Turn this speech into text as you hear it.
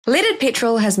Leaded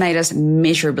petrol has made us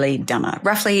measurably dumber,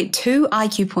 roughly 2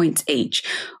 IQ points each,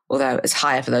 although it's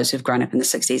higher for those who've grown up in the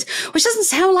 60s, which doesn't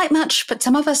sound like much, but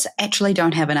some of us actually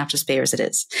don't have enough to spare as it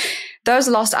is. Those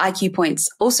lost IQ points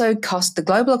also cost the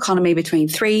global economy between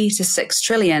 3 to 6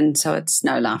 trillion, so it's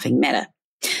no laughing matter.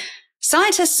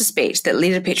 Scientists suspect that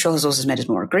leaded petrol has also made us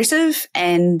more aggressive,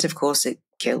 and of course it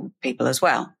killed people as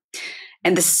well.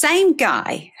 And the same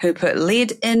guy who put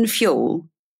lead in fuel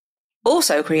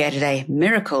also created a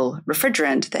miracle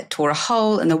refrigerant that tore a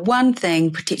hole in the one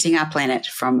thing protecting our planet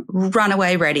from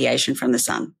runaway radiation from the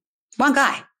sun. One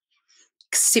guy.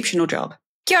 Exceptional job.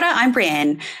 Kia ora, I'm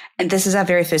Brianne, and this is our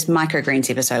very first Microgreens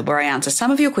episode where I answer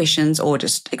some of your questions or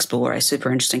just explore a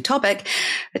super interesting topic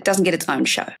that doesn't get its own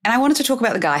show. And I wanted to talk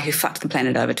about the guy who fucked the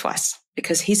planet over twice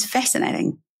because he's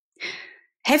fascinating.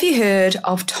 Have you heard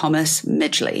of Thomas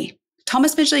Midgley?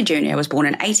 Thomas Midgley Jr. was born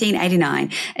in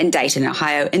 1889 in Dayton,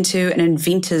 Ohio, into an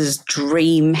inventor's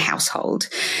dream household.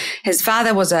 His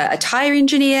father was a tire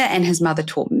engineer and his mother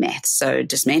taught maths, so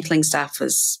dismantling stuff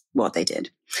was what they did.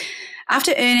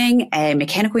 After earning a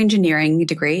mechanical engineering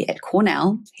degree at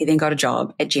Cornell, he then got a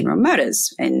job at General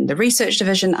Motors in the research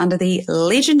division under the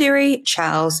legendary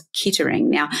Charles Kettering.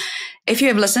 Now, if you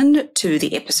have listened to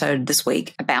the episode this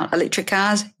week about electric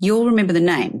cars, you'll remember the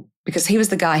name because he was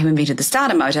the guy who invented the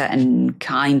starter motor and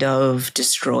kind of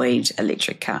destroyed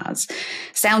electric cars.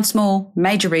 Sounds small,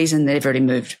 major reason that everybody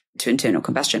moved to internal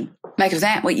combustion. Make of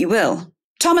that what you will.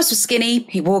 Thomas was skinny,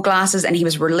 he wore glasses, and he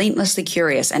was relentlessly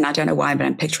curious. And I don't know why, but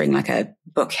I'm picturing like a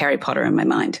book Harry Potter in my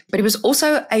mind. But he was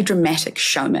also a dramatic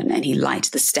showman, and he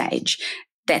liked the stage.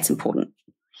 That's important.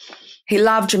 He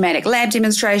loved dramatic lab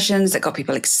demonstrations that got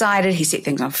people excited. He set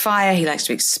things on fire. He likes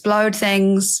to explode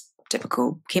things.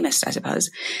 Typical chemist, I suppose.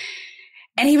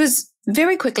 And he was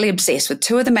very quickly obsessed with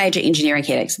two of the major engineering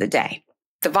headaches of the day.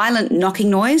 The violent knocking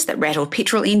noise that rattled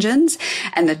petrol engines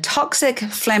and the toxic,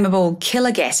 flammable killer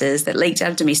gases that leaked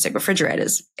out of domestic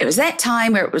refrigerators. It was that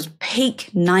time where it was peak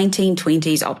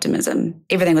 1920s optimism.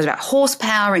 Everything was about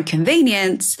horsepower and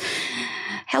convenience.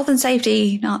 Health and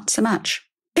safety, not so much.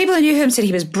 People who knew him said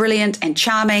he was brilliant and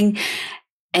charming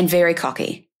and very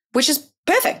cocky, which is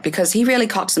perfect because he really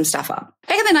cocked some stuff up.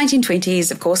 Back in the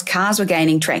 1920s, of course, cars were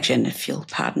gaining traction, if you'll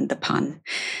pardon the pun.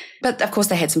 But of course,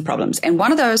 they had some problems. And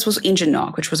one of those was engine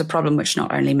knock, which was a problem which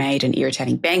not only made an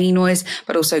irritating banging noise,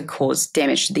 but also caused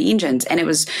damage to the engines. And it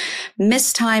was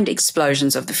mistimed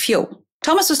explosions of the fuel.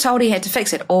 Thomas was told he had to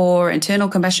fix it, or internal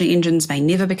combustion engines may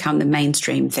never become the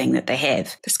mainstream thing that they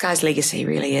have. This guy's legacy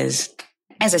really is.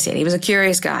 As I said, he was a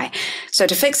curious guy. So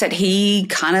to fix it, he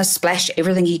kind of splashed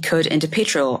everything he could into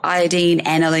petrol, iodine,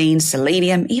 aniline,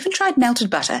 selenium, even tried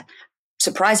melted butter.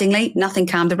 Surprisingly, nothing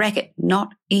calmed the racket,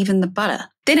 not even the butter.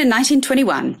 Then in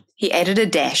 1921, he added a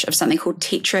dash of something called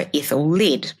tetraethyl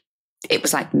lead. It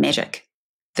was like magic.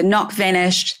 The knock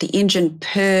vanished, the engine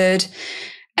purred,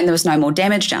 and there was no more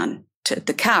damage done. To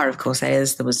the car, of course, that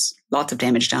is, there was lots of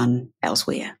damage done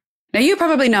elsewhere. Now, you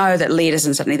probably know that lead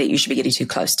isn't something that you should be getting too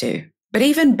close to. But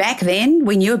even back then,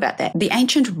 we knew about that. The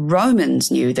ancient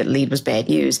Romans knew that lead was bad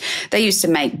news. They used to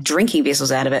make drinking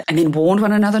vessels out of it and then warned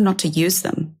one another not to use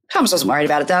them. Thomas wasn't worried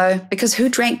about it, though, because who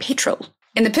drank petrol?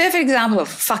 In the perfect example of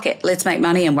fuck it, let's make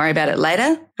money and worry about it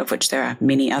later, of which there are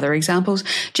many other examples,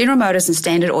 General Motors and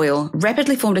Standard Oil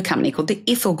rapidly formed a company called the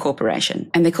Ethyl Corporation,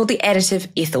 and they're called the additive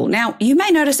ethyl. Now, you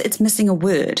may notice it's missing a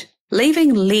word.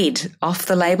 Leaving lead off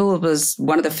the label was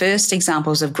one of the first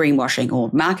examples of greenwashing or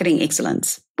marketing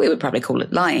excellence. We would probably call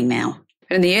it lying now.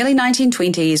 But in the early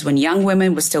 1920s, when young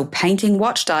women were still painting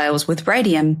watch dials with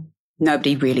radium,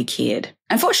 nobody really cared.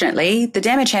 Unfortunately, the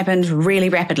damage happened really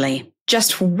rapidly.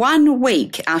 Just 1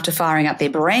 week after firing up their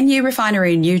brand new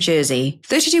refinery in New Jersey,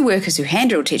 32 workers who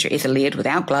handled tetraethyl lead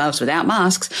without gloves, without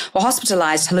masks, were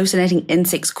hospitalized, hallucinating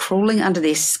insects crawling under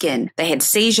their skin. They had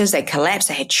seizures, they collapsed,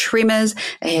 they had tremors,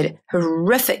 they had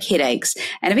horrific headaches,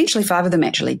 and eventually 5 of them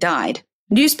actually died.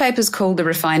 Newspapers called the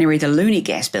refinery the loony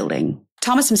gas building.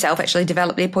 Thomas himself actually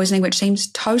developed air poisoning, which seems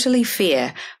totally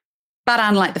fair. But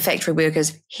unlike the factory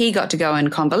workers, he got to go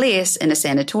and convalesce in a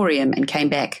sanatorium and came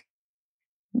back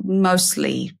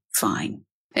mostly fine.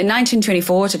 In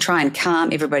 1924, to try and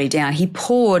calm everybody down, he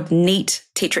poured neat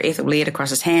tetraethyl lead across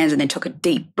his hands and then took a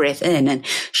deep breath in, and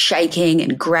shaking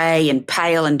and grey and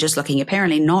pale and just looking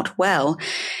apparently not well,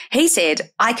 he said,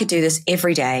 "I could do this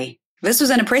every day." This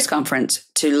was in a press conference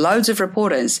to loads of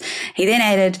reporters. He then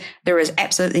added, "There is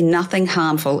absolutely nothing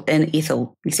harmful in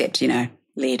ethyl, except,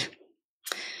 lead."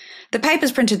 The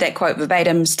papers printed that quote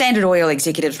verbatim. Standard Oil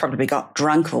executives probably got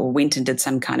drunk or went and did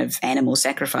some kind of animal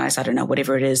sacrifice. I don't know,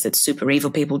 whatever it is that super evil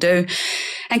people do.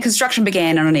 And construction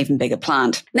began on an even bigger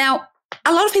plant. Now,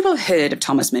 a lot of people have heard of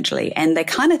Thomas Midgley, and they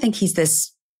kind of think he's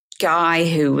this guy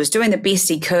who was doing the best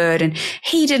he could, and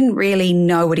he didn't really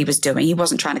know what he was doing. He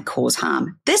wasn't trying to cause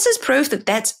harm. This is proof that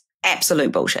that's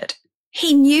absolute bullshit.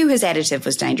 He knew his additive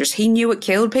was dangerous. He knew it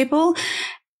killed people,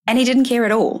 and he didn't care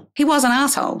at all. He was an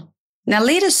asshole. Now,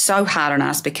 lead is so hard on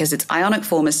us because its ionic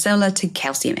form is similar to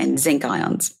calcium and zinc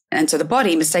ions, and so the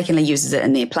body mistakenly uses it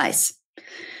in their place.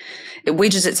 It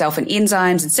wedges itself in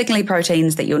enzymes and signaling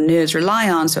proteins that your nerves rely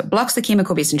on, so it blocks the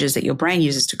chemical messengers that your brain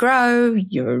uses to grow,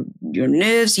 your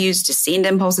nerves use to send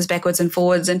impulses backwards and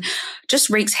forwards, and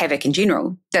just wreaks havoc in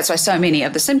general. That's why so many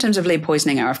of the symptoms of lead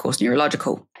poisoning are, of course,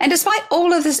 neurological. And despite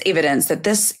all of this evidence that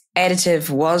this additive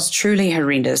was truly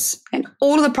horrendous, and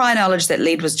all of the prior knowledge that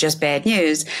lead was just bad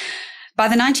news, by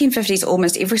the 1950s,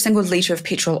 almost every single litre of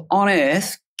petrol on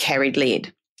Earth carried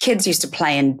lead. Kids used to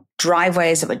play in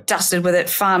driveways that were dusted with it.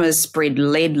 Farmers spread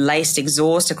lead-laced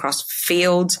exhaust across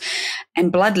fields,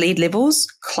 and blood lead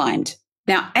levels climbed.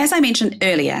 Now, as I mentioned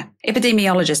earlier,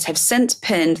 epidemiologists have since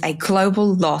pinned a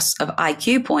global loss of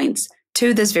IQ points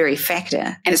to this very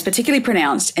factor, and it's particularly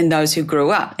pronounced in those who grew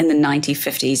up in the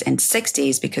 1950s and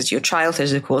 60s because your childhood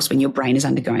is, of course, when your brain is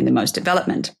undergoing the most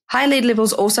development. High lead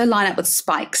levels also line up with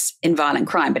spikes in violent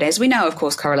crime, but as we know, of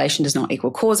course, correlation does not equal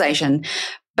causation.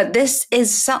 But this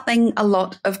is something a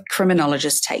lot of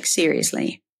criminologists take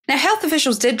seriously. Now, health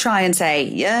officials did try and say,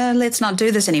 yeah, let's not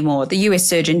do this anymore. The US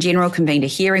Surgeon General convened a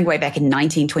hearing way back in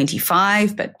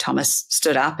 1925, but Thomas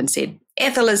stood up and said,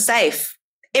 ethyl is safe.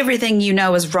 Everything you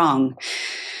know is wrong.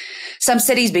 Some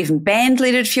cities even banned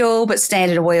leaded fuel, but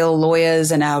Standard Oil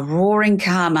lawyers and our roaring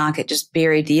car market just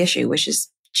buried the issue, which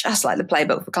is just like the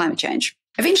playbook for climate change.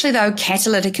 Eventually, though,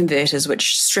 catalytic converters,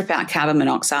 which strip out carbon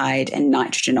monoxide and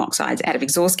nitrogen oxides out of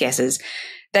exhaust gases,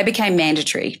 they became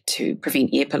mandatory to prevent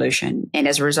air pollution. And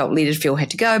as a result, leaded fuel had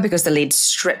to go because the lead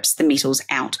strips the metals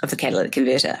out of the catalytic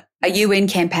converter. A UN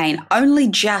campaign only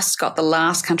just got the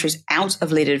last countries out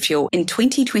of leaded fuel in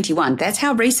 2021. That's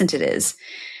how recent it is.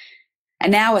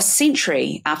 And now, a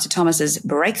century after Thomas's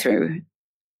breakthrough,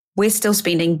 we're still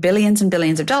spending billions and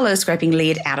billions of dollars scraping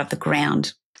lead out of the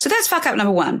ground. So that's fuck up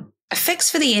number one. A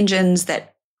fix for the engines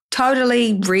that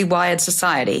totally rewired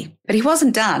society. But he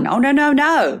wasn't done. Oh,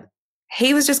 no.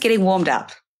 He was just getting warmed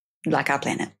up, like our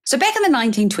planet. So back in the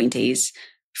 1920s,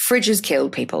 fridges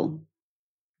killed people.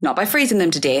 Not by freezing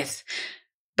them to death,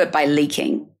 but by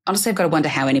leaking. Honestly, I've got to wonder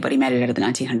how anybody made it out of the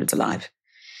 1900s alive.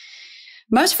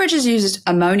 Most fridges used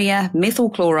ammonia, methyl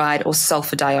chloride, or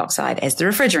sulfur dioxide as the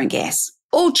refrigerant gas.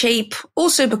 All cheap, all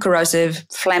super corrosive,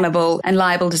 flammable, and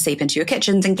liable to seep into your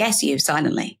kitchens and gas you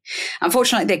silently.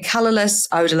 Unfortunately, they're colourless,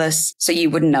 odourless, so you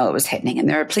wouldn't know it was happening. And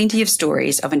there are plenty of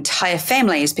stories of entire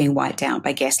families being wiped out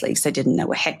by gas leaks they didn't know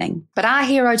were happening. But our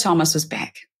hero Thomas was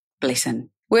back. Bless him.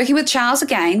 Working with Charles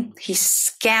again, he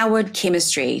scoured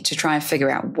chemistry to try and figure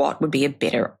out what would be a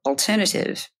better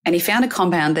alternative. And he found a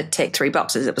compound that ticked 3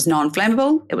 boxes. It was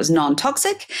non-flammable, it was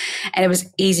non-toxic, and it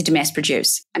was easy to mass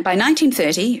produce. And by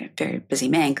 1930, a very busy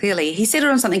man clearly, he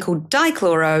settled on something called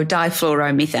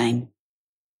dichloro-difluoromethane,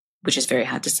 which is very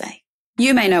hard to say.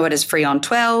 You may know it as Freon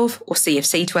 12 or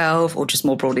CFC 12, or just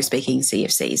more broadly speaking,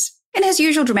 CFCs. In his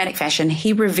usual dramatic fashion,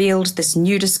 he revealed this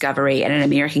new discovery at an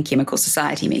American Chemical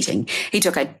Society meeting. He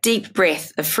took a deep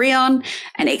breath of Freon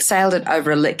and exhaled it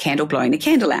over a lit candle, blowing the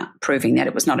candle out, proving that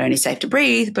it was not only safe to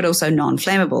breathe, but also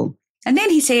non-flammable. And then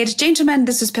he said, "Gentlemen,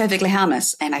 this is perfectly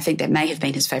harmless." And I think that may have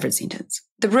been his favourite sentence.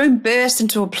 The room burst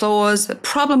into applause. The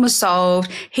problem was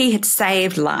solved. He had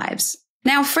saved lives.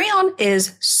 Now, Freon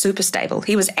is super stable.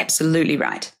 He was absolutely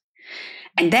right.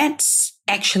 And that's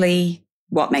actually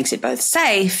what makes it both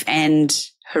safe and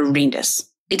horrendous.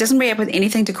 It doesn't react with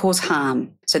anything to cause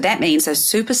harm. So that means those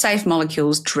super safe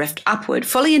molecules drift upward,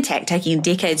 fully intact, taking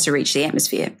decades to reach the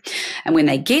atmosphere. And when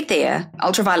they get there,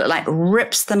 ultraviolet light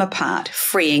rips them apart,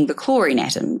 freeing the chlorine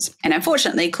atoms. And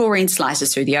unfortunately, chlorine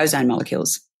slices through the ozone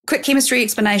molecules. Quick chemistry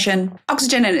explanation.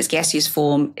 Oxygen in its gaseous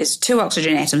form is 2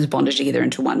 oxygen atoms bonded together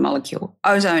into 1 molecule.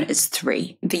 Ozone is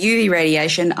 3. The UV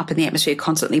radiation up in the atmosphere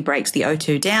constantly breaks the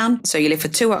O2 down, so you're left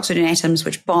with 2 oxygen atoms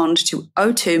which bond to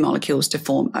O2 molecules to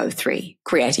form O3,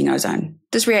 creating ozone.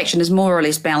 This reaction is more or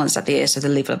less balanced up there, so the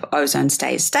level of ozone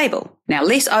stays stable. Now,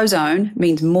 less ozone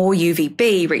means more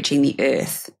UVB reaching the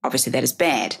Earth. Obviously, that is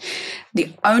bad.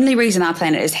 The only reason our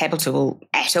planet is habitable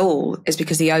at all is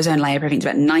because the ozone layer prevents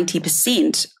about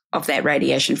 90% of that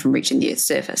radiation from reaching the Earth's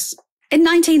surface. In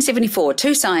 1974,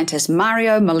 2 scientists,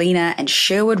 Mario Molina and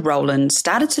Sherwood Rowland,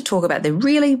 started to talk about the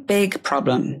really big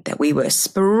problem that we were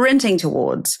sprinting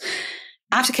towards.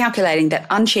 After calculating that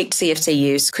unchecked CFC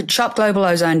use could chop global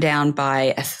ozone down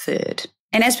by 1/3.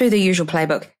 And as per the usual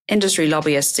playbook, industry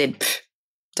lobbyists said,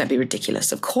 "Don't be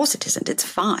ridiculous. Of course it isn't. It's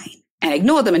fine." and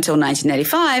ignored them until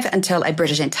 1985, until a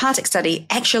British Antarctic study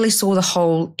actually saw the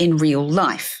hole in real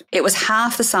life. It was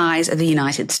half the size of the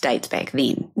United States back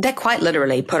then. That quite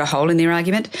literally put a hole in their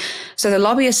argument. So the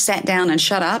lobbyists sat down and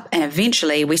shut up, and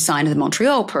eventually we signed the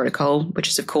Montreal Protocol, which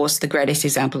is, of course, the greatest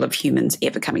example of humans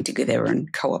ever coming together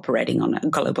and cooperating on a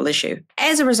global issue.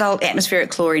 As a result, atmospheric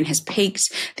chlorine has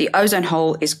peaked. The ozone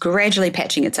hole is gradually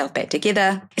patching itself back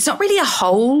together. It's not really a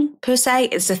hole per se,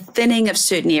 it's a thinning of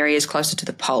certain areas closer to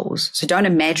the poles. So don't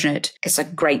imagine it as a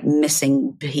great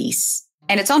missing piece.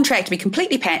 And it's on track to be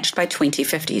completely patched by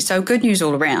 2050, so good news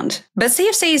all around. But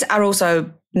CFCs are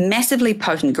also massively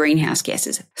potent greenhouse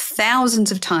gases,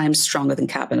 thousands of times stronger than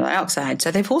carbon dioxide.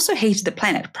 So they've also heated the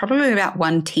planet, probably about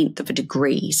 1/10 of a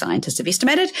degree, scientists have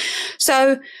estimated.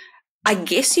 So I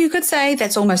guess you could say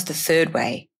that's almost the third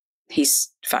way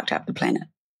he's fucked up the planet.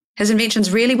 His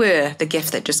inventions really were the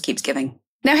gift that just keeps giving.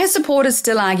 Now, his supporters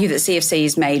still argue that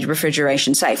CFCs made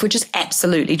refrigeration safe, which is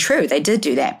absolutely true. They did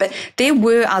do that, but there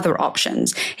were other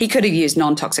options. He could have used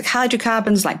non-toxic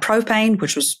hydrocarbons like propane,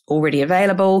 which was already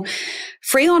available.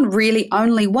 Freon really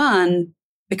only won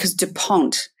because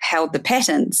DuPont held the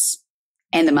patents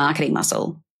and the marketing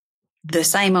muscle. The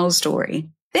same old story.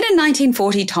 Then in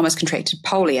 1940, Thomas contracted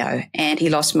polio and he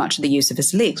lost much of the use of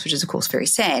his legs, which is, of course, very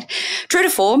sad. True to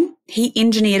form, he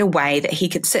engineered a way that he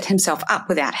could sit himself up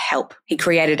without help. He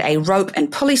created a rope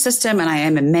and pulley system, and I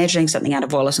am imagining something out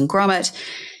of Wallace and Gromit,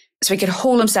 so he could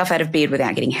haul himself out of bed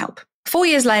without getting help. 4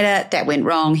 years later, that went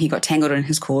wrong. He got tangled in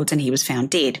his cords and he was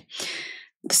found dead.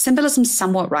 The symbolism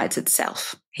somewhat writes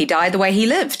itself. He died the way he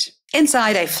lived,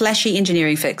 inside a flashy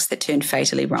engineering fix that turned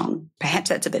fatally wrong. Perhaps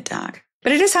that's a bit dark.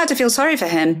 But it is hard to feel sorry for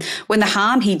him when the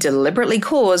harm he deliberately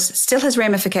caused still has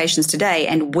ramifications today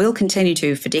and will continue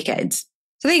to for decades.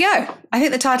 So there you go. I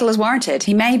think the title is warranted.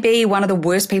 He may be one of the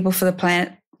worst people for the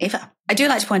planet ever. I do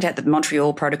like to point out that the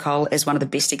Montreal Protocol is one of the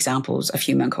best examples of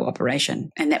human cooperation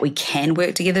and that we can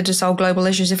work together to solve global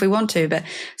issues if we want to. But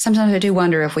sometimes I do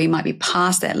wonder if we might be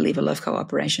past that level of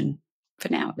cooperation, for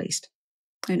now at least.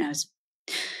 Who knows?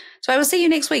 So I will see you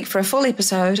next week for a full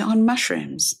episode on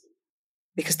mushrooms,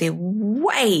 because they're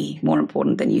way more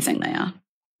important than you think they are.